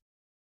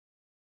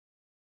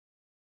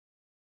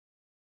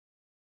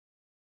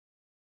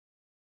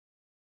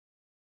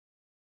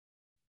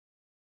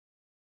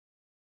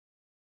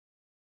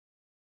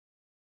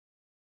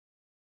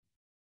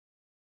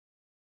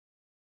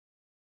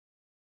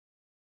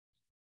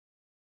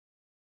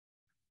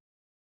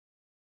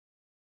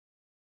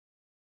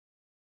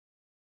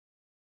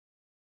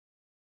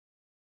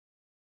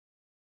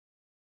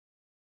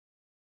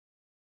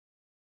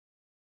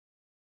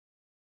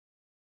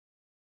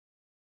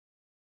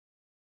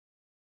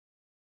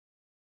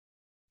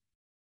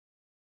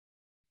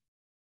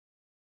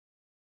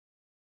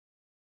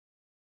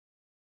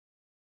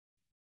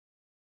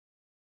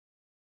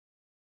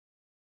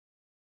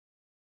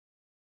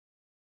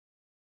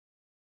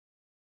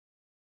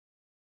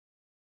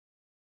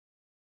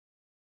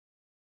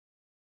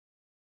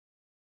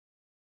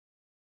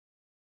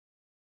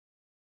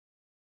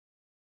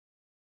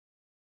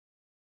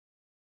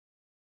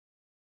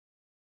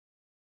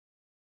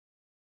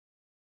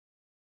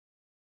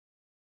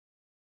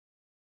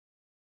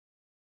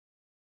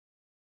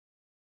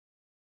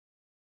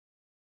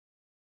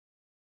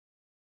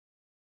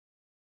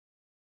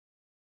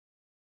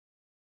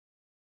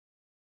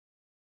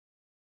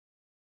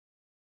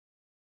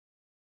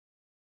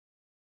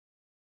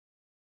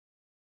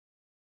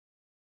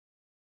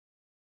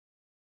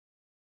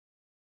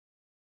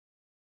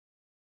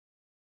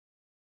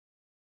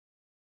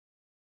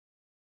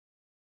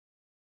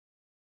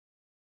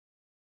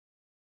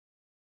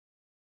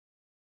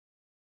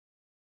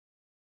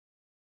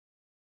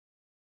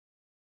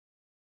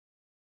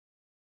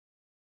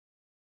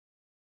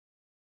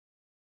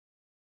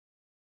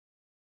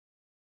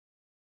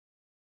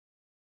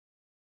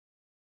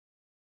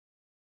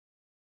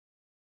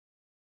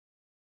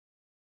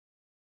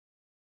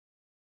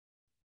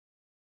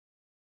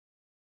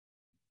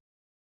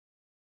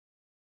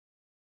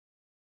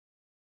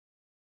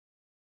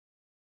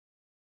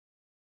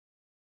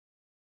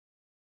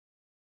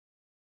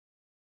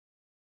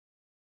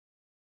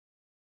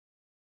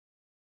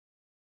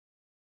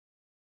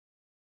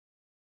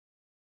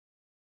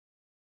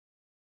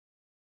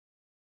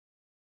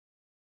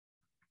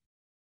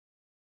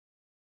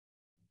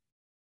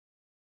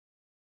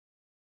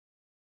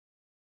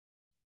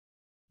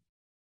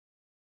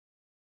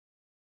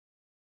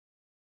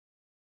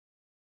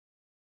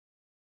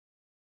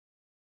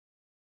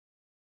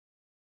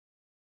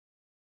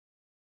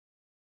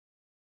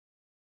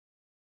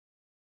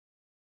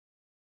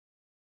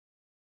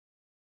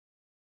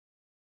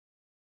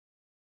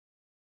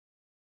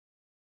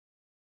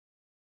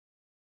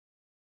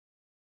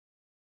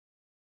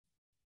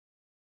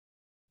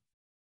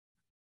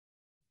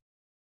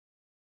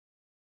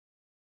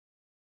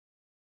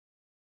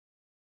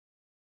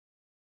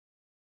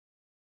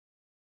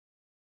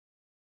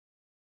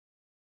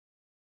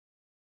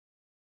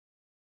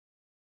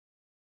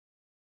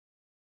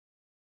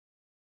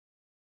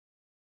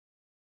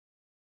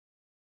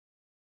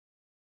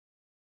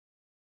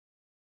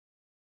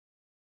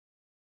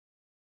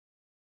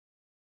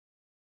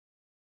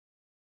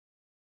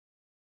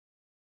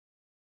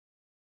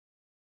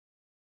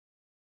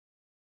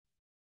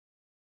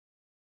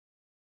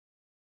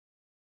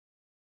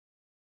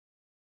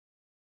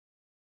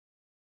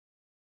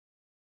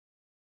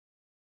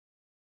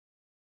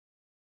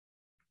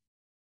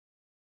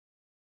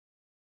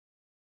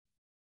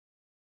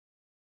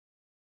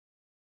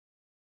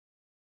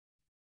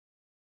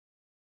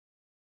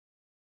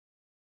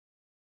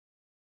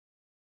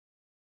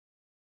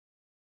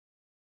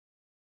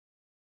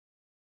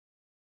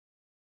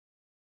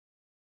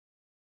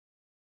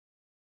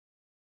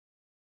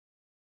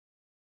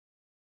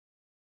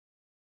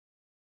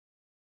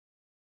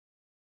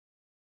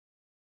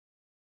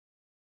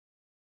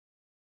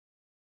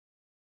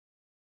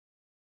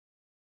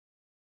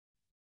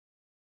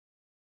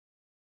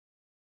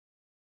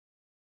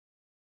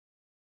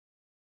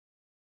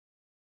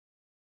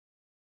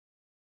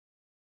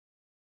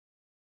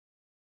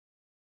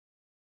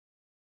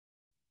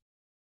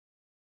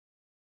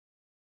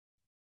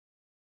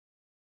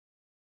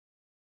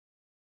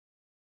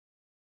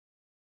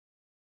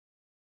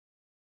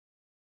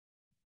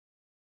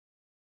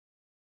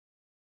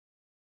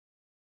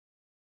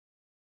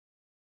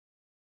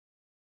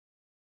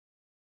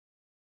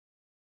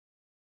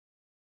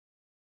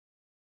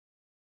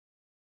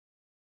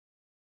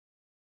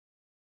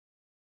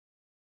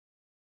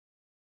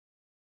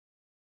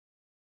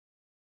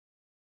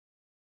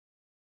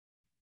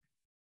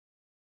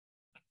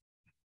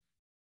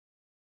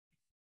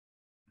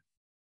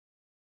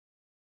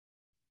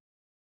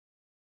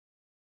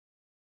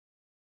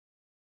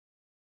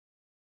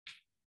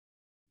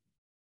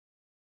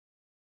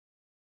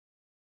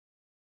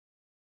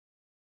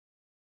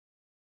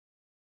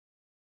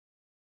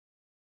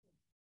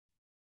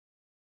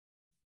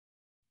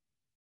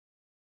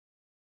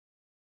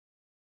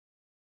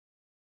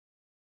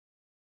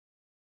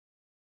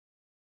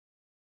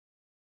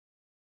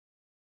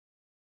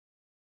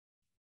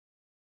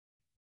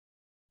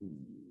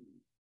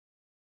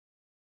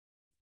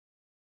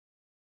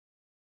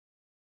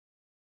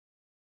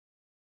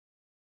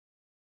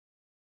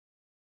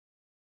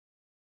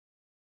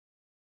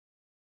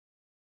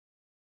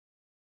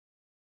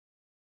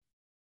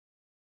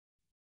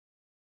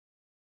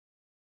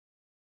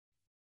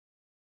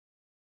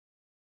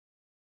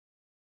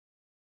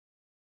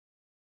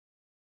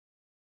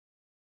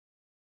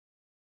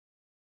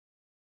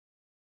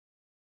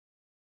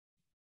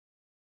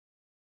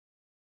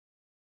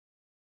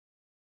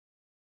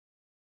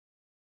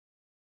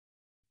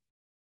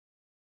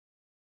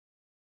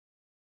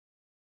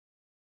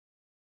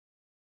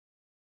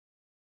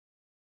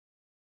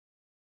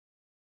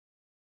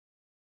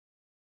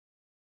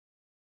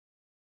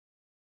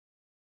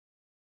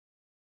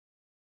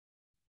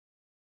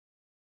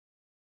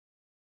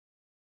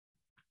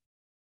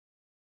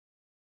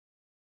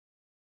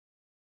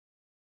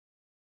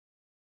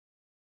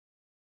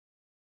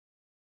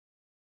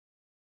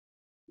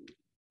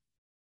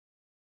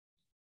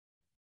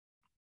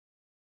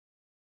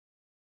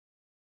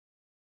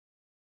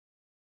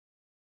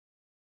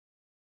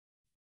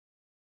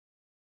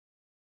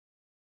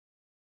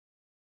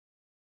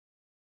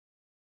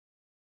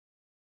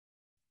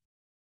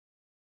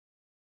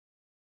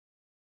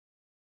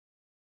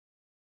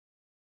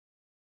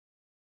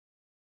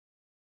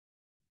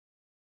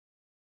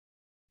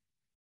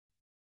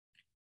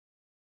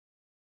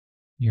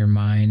 Your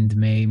mind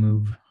may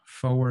move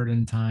forward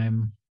in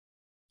time,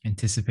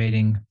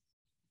 anticipating,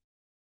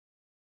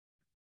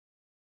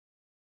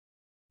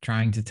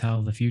 trying to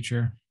tell the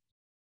future,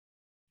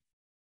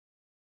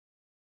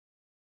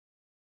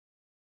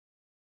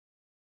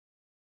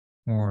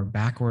 or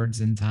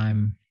backwards in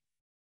time,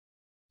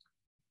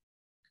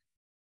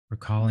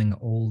 recalling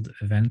old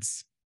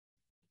events.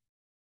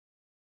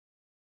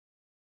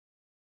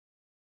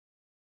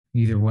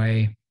 Either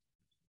way,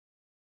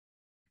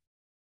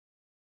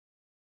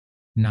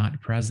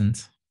 not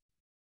present.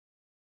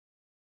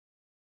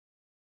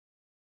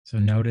 So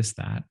notice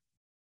that.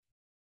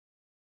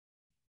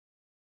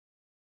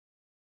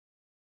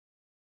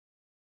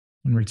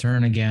 And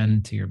return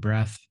again to your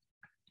breath.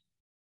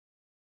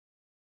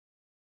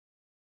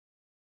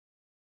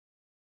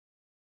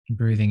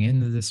 Breathing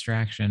in the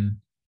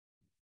distraction,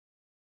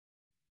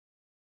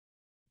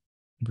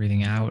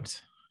 breathing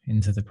out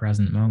into the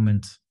present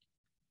moment.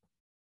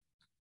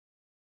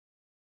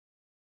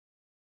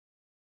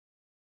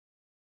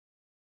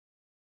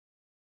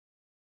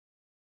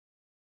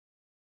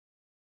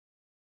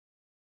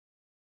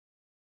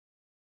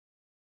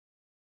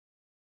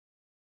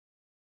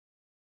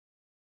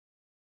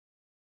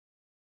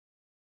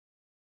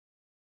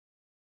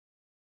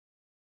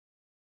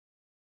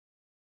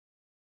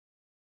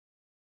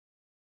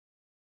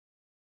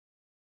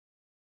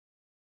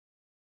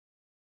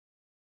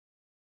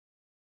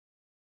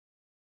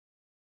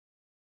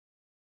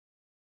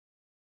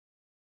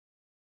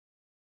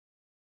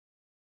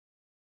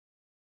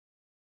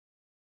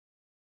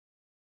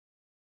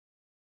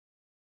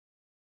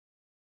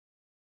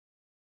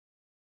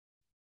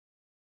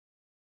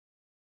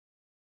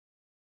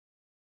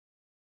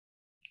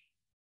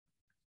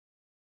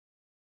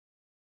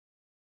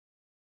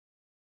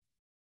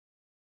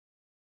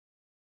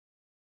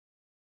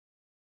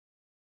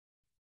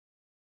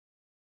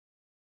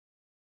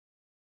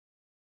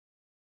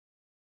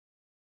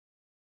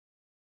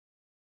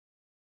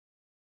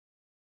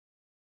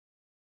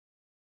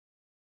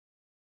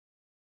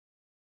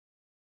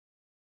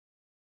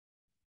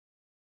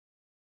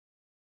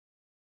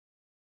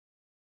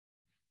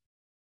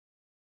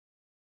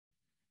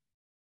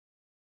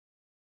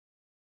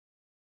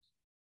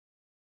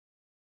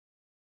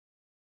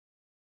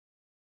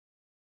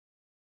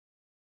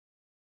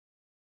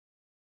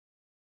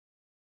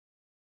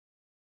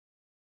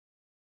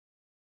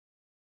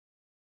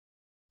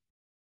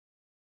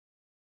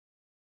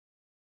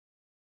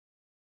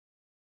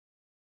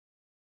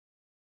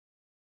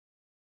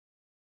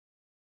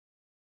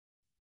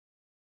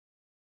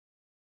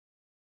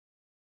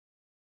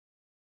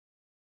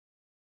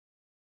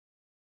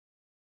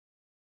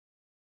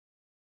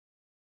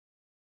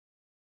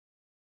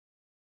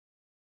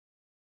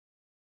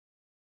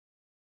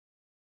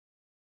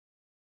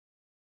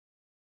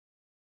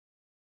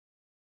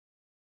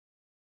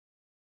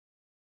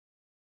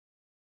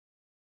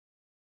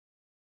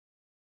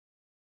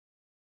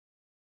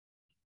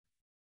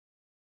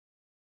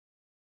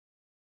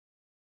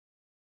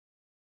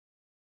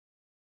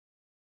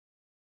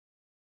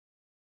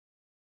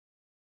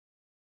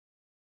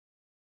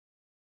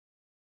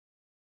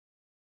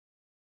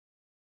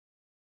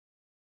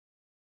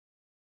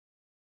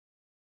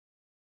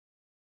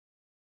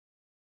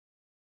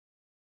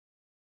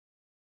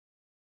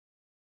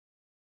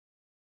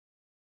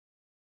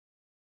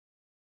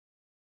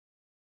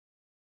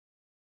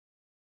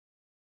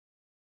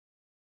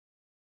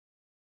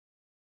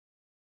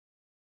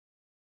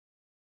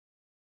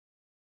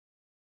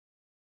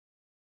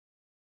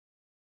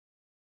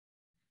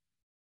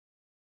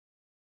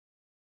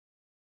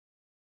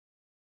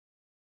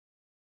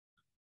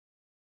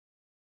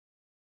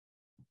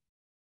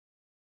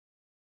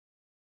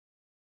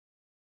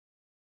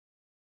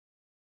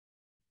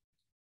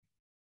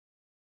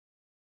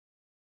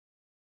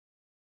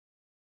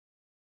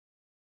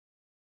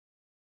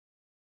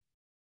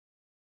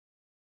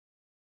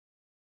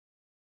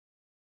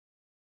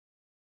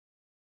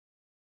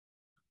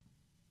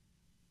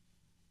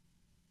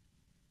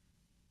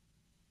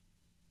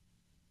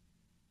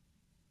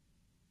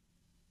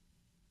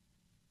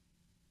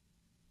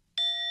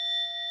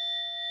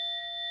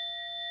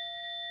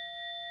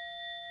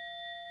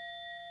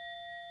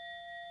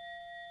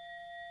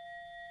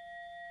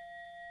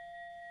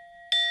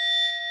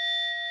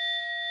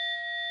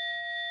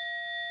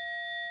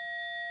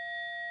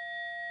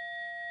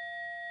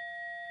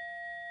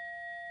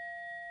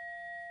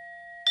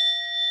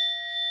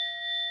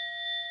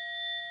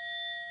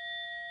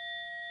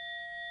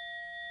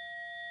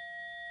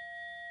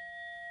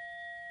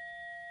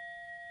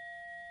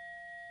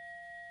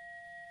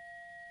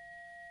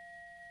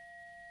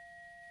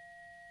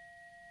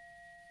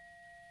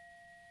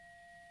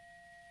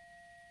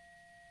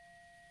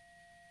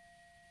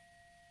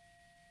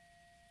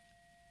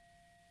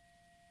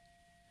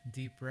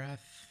 Deep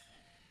breath.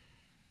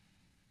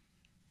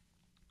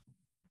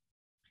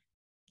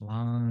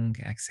 Long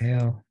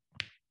exhale.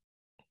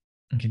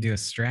 You can do a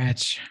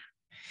stretch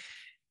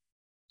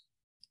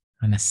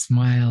and a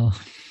smile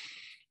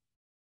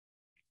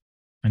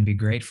and be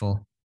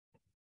grateful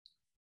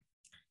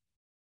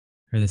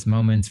for this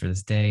moment, for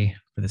this day,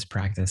 for this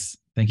practice.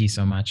 Thank you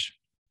so much.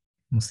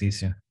 We'll see you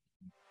soon.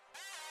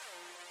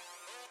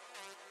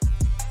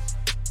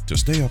 To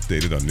stay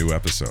updated on new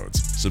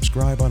episodes,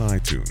 subscribe on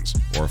iTunes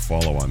or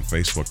follow on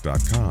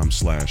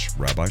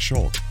Facebook.com/Rabbi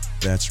Scholk.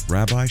 That's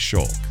Rabbi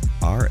Scholk,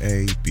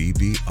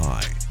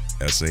 RABBISHOLK.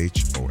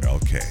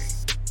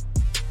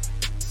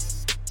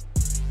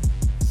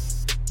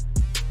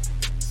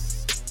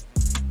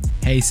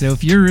 Hey, so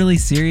if you're really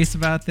serious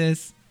about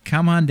this,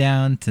 come on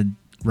down to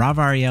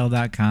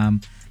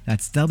ravariel.com.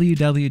 That's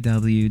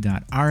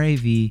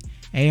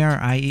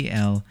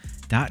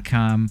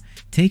www.ravariel.com.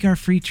 Take our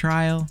free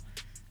trial,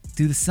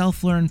 do the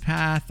self-learn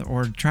path,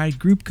 or try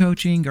group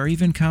coaching, or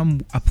even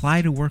come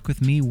apply to work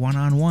with me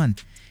one-on-one.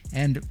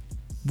 And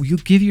you'll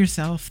give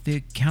yourself the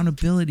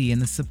accountability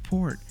and the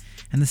support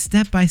and the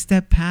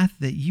step-by-step path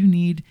that you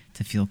need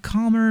to feel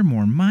calmer,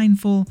 more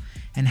mindful,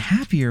 and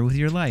happier with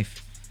your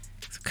life.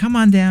 So come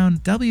on down,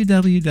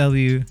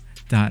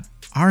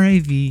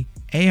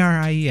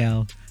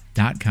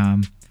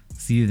 www.ravariel.com.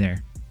 See you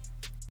there.